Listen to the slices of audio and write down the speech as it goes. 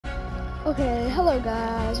Okay, hello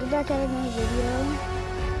guys, we're back at another video,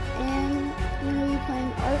 and we're going to be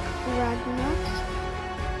playing ragrernok,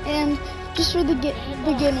 and just for the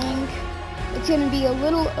beginning, it's going to be a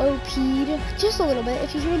little OP'd, just a little bit.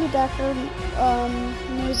 If you hear the background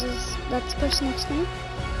noises, that's the person next to me.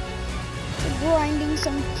 We're grinding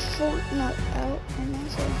some Fortnite out right now,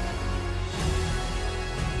 so.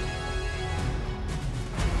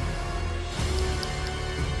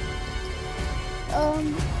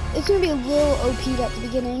 It's gonna be a little OP'd at the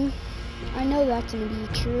beginning. I know that's gonna be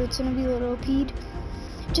true. It's gonna be a little OP'd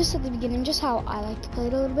just at the beginning, just how I like to play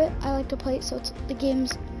it a little bit. I like to play it so the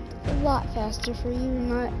game's a lot faster for you. You're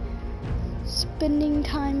not spending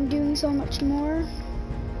time doing so much more.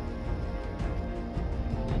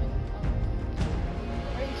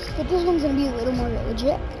 But this one's gonna be a little more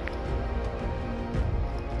legit.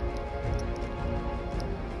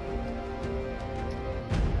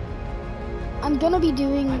 I'm gonna be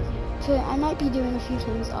doing, I might be doing a few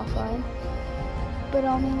things offline, but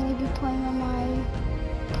I'll mainly be playing on my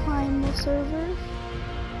primal server,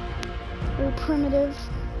 or primitive.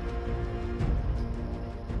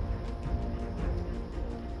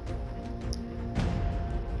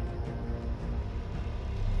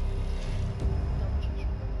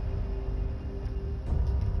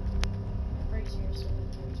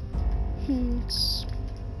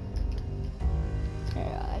 I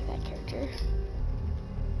like that character.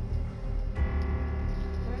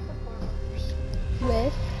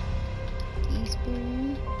 With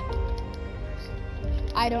Eastbourne.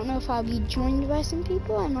 I don't know if I'll be joined by some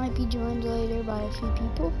people. I might be joined later by a few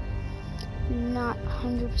people. Not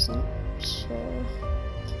 100% sure.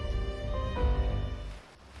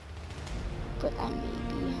 But I may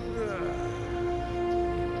be.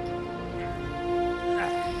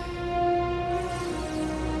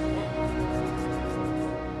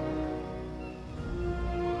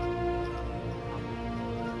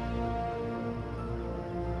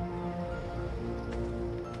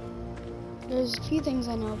 There's a few things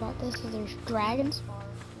I know about this. There's dragons.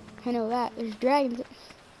 I know that. There's dragons.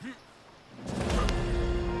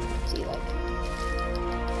 See, like,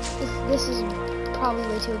 this is probably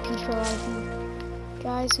way too OP for a lot of you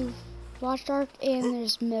guys who've watched Ark. And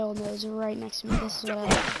there's middle nodes right next to me. This is what I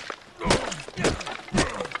like.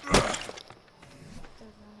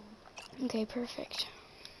 Okay, perfect.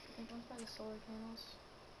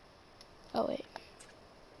 Oh wait.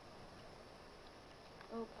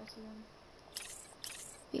 Oh, I see them.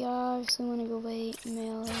 We obviously want to go wait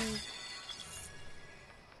melee.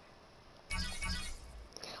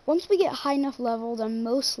 Once we get high enough leveled, I'm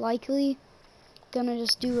most likely gonna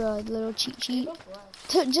just do a little cheat sheet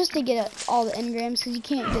just to get all the engrams, because you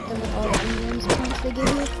can't get them with all the engrams points they give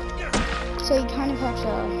you. So you kind of have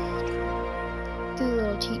to do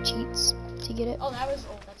little cheat sheets to get it. Oh, that's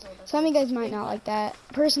old. Some of you guys might not like that.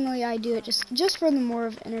 Personally, I do it just for the more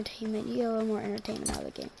of entertainment. You get a little more entertainment out of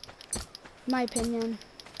the game. My opinion.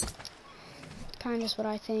 Kind of just what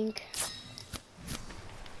I think.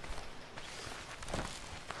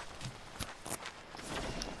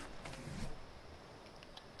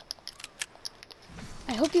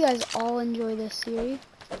 I hope you guys all enjoy this series.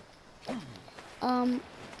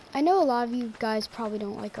 I know a lot of you guys probably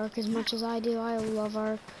don't like Ark as much as I do. I love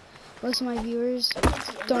Ark. Most of my viewers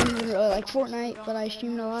don't even really like Fortnite, but I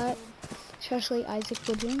stream a lot. Especially Isaac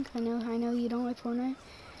Woodring. I know you don't like Fortnite,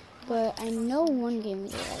 but I know one game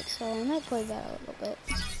you like, so I might play that a little bit.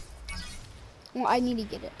 Well, I need to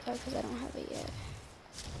get it though, because I don't have it yet.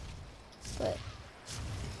 But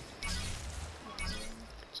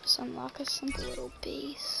just unlock a simple little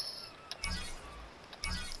base.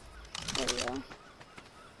 There we go.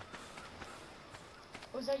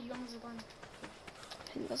 Was that you on the zipline?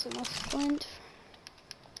 I think that's enough flint.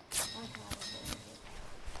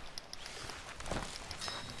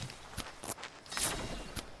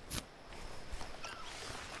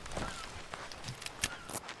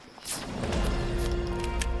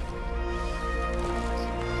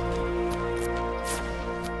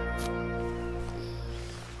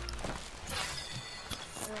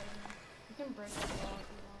 You can break the wall if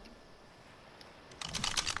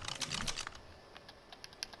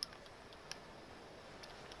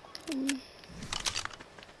you want.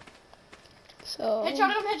 So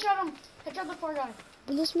Headshot him! Headshot the poor guy.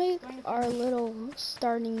 we'll just make our little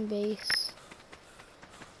starting base.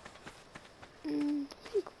 I'm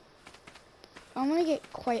gonna get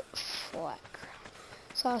quite flat.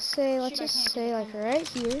 So I'll say, let's just say like right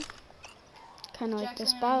here. Kind of like this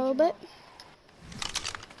spot a little bit.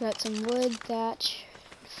 Got some wood, thatch,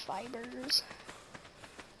 fibers.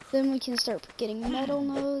 Then we can start getting metal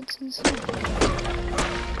nodes and stuff.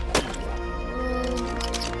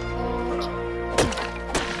 Wood,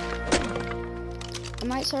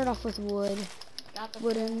 might start off with wood. Got the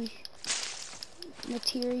Wooden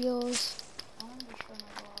materials I want to destroy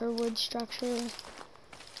my block. or wood structure. Let's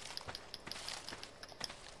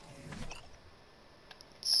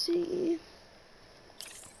see.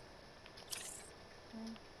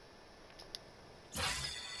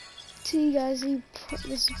 See, guys, this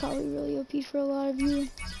is probably really OP for a lot of you.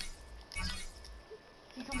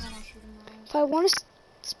 He comes on, I'll shoot him now. If I want to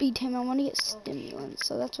speed tame, I want to get stimulants,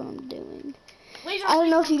 so that's what I'm doing. Laser, I don't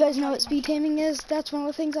know if laser, you guys know laser. what speed taming is. That's one of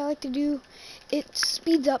the things I like to do. It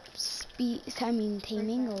speeds up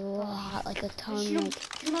taming a lot, like a ton. Shoot him. Like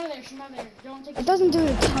Shoot him out of there. Shoot him out of there. Don't take it doesn't do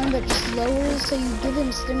a ton, but just lowers. So you give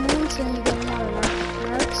them stimulants, and you give them out of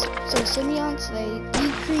narcs. So stimulants, they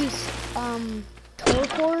decrease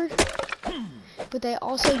torpor, but they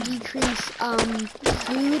also decrease food.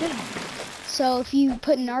 So if you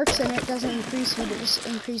put narcs in it, doesn't increase food, it just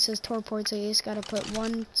increases torpor. So you just gotta put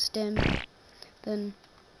one stim. Then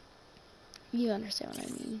you understand what I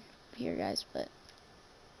mean here, guys. But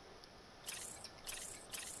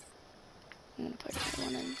I'm gonna put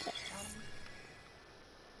one in there.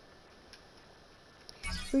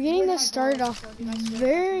 We're getting this started off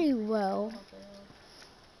very well.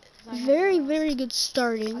 Very, very good I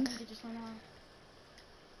starting. think it just went off.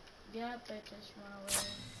 Yep, it just went away.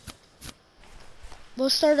 We'll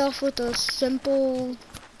start off with a simple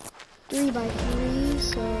 3x3.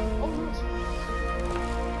 So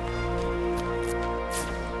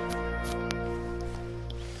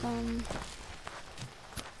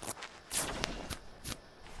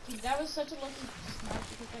Dude, that was such a lucky snipe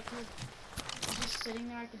because that kid was just sitting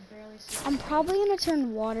there. I could barely see. I'm probably gonna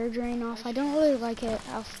turn water drain off. I don't really like it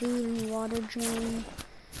how food and water drain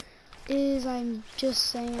is. I'm just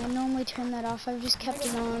saying, I normally turn that off. I've just kept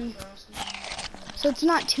it on. So it's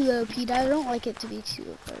not too OP'd. I don't like it to be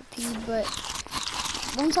too OP'd, but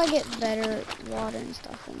once I get better, water and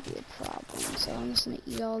stuff won't be a problem. So I'm just gonna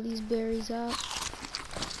eat all these berries up.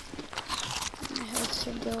 My health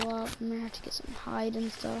should go up. I'm gonna have to get some hide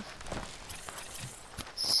and stuff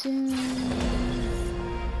soon.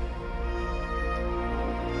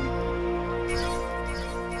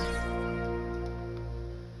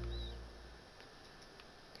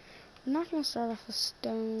 I'm not gonna start off with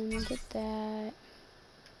stone. Get that.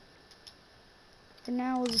 For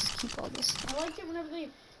now, we'll just keep all this stuff. I liked it whenever they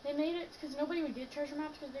made it because nobody would get treasure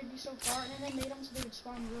maps because they'd be so far, and then they made them so they would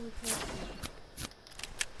spawn really close to you.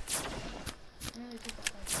 And then they took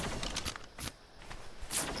that back.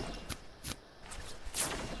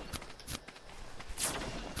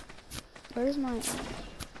 Where's my...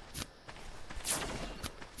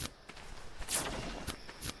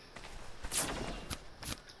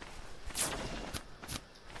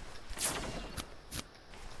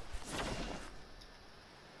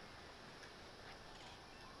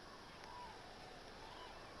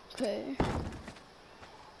 Okay.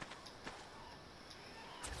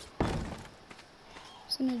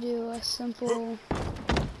 Just gonna do a simple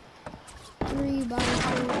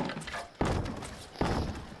 3x3.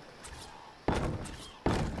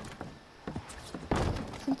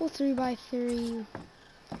 Simple 3x3.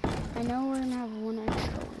 I know we're gonna have one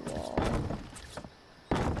extra wall.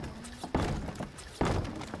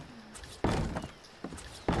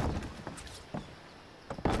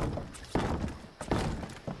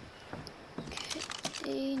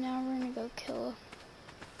 Okay, now we're gonna go kill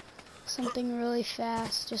something really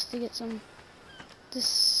fast just to get some this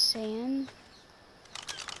sand.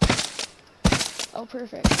 Oh,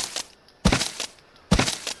 perfect.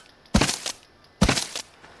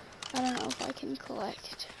 I don't know if I can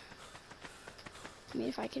collect. I mean,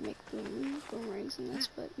 if I can make boomerangs in this,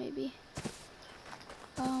 but maybe.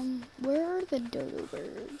 Where are the dodo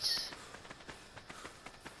birds?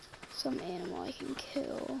 Some animal I can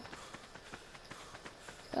kill.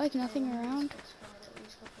 Like nothing around.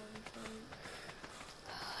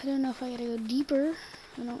 I don't know if I gotta go deeper.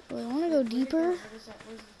 I don't really want to go deeper. What is that?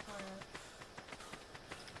 Where's the fire at?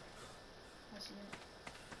 I see it.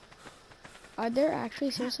 Are there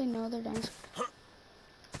actually seriously no other dinosaurs?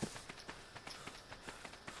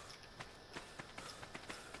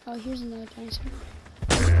 Oh, here's another dinosaur.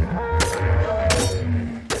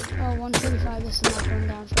 Oh, 145. This is not going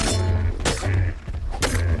down for a while.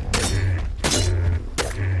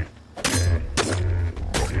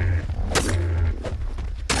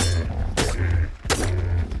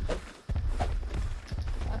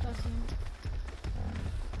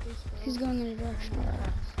 He's going in a direction.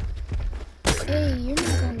 Hey, you're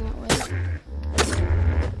not going that way.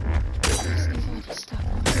 Let's see if I can stop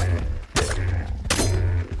him.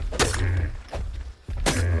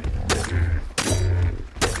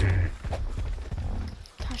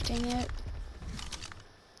 Gosh dang it.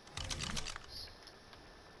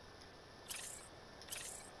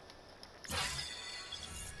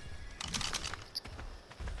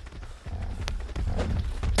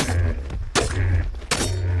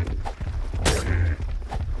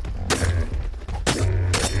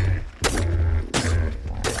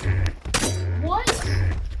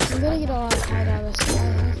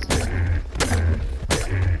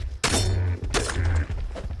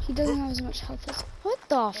 He doesn't have as much health as. What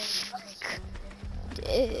the fuck?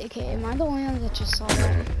 Okay, am I the only one that just saw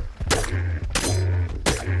that? This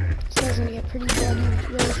guy's gonna get pretty bloody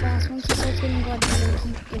really fast. Once he starts getting bloody, he's gonna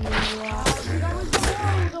keep getting a lot. Dude, I was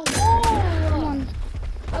below the wall. Come on.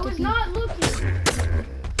 I was not looking.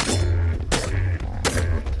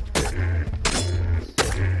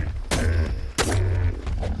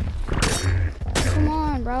 Come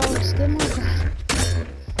on, bro. Just get more blood.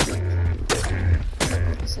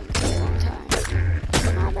 This is a long time.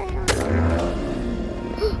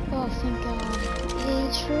 Oh, thank God.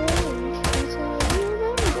 H for H. That's all I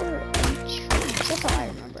remember. H for H. That's all I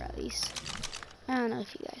remember, at least. I don't know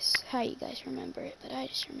if you guys, how you guys remember it, but I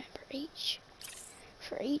just remember H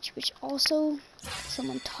for H, which also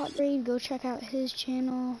someone taught Raid. Go check out his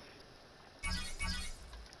channel.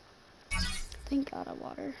 Thank God of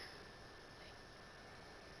water.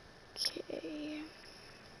 Okay.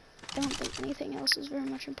 Don't think anything else is very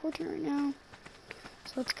much important right now.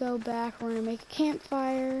 So let's go back. We're gonna make a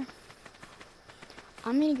campfire.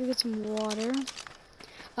 I'm gonna go get some water.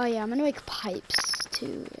 Oh yeah, I'm gonna make pipes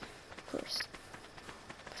too, of course.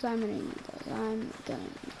 Cause I'm gonna need those. I'm gonna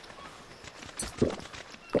need.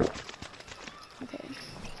 Okay.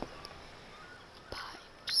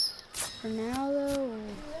 Pipes. For now though.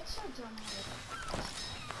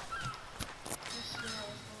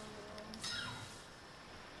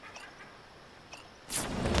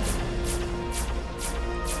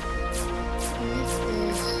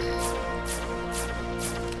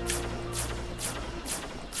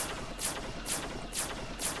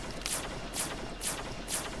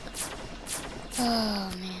 Oh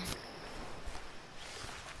man.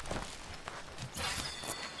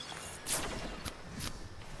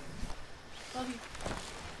 Love you.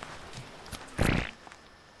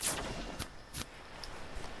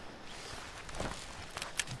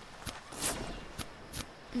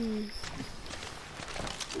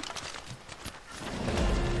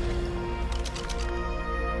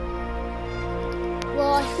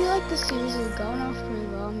 Well, I feel like the series is going off pretty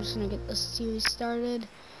well. I'm just gonna get the series started.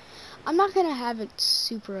 I'm not gonna have it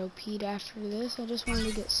super OP'd after this. I just wanted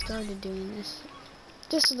to get started doing this.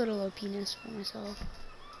 Just a little OPness for myself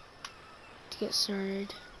to get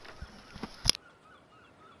started.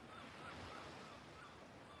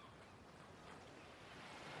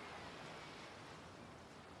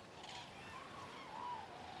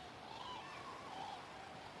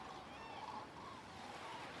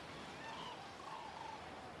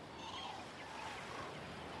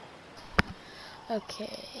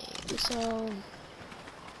 Okay, so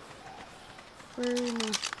we're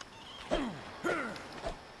gonna.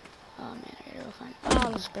 Oh man, I gotta go find. Oh,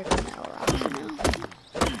 I'll just break the metal rock for now.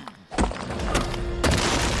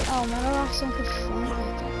 Oh, metal rocks don't perform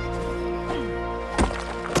like that.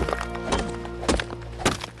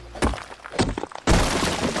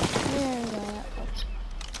 There we go. That helps.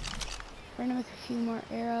 We're gonna make a few more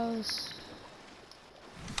arrows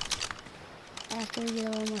after we get a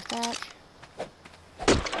little more thatch.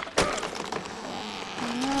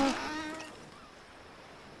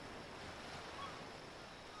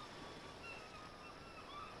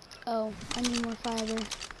 Oh, I need more fiber.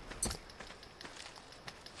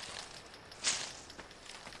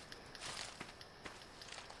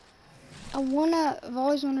 I've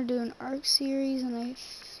always wanted to do an Ark series, and I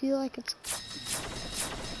feel like it's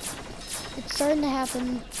starting to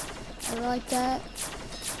happen. I like that.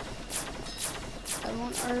 I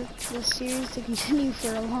want this series to continue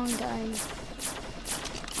for a long time.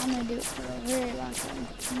 I'm gonna do it for a very long time.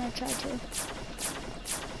 I'm gonna try to.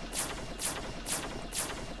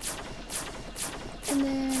 And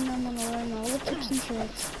then I'm gonna learn all the tips and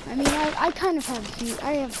tricks. I mean, I kind of have a few.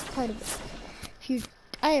 I have quite a few.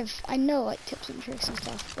 I know like tips and tricks and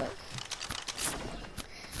stuff, but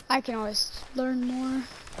I can always learn more.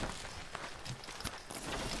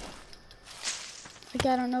 Like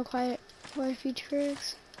I don't know quite a few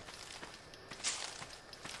tricks.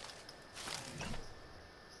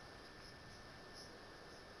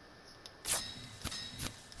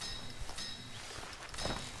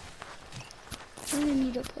 I'm gonna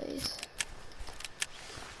need a place.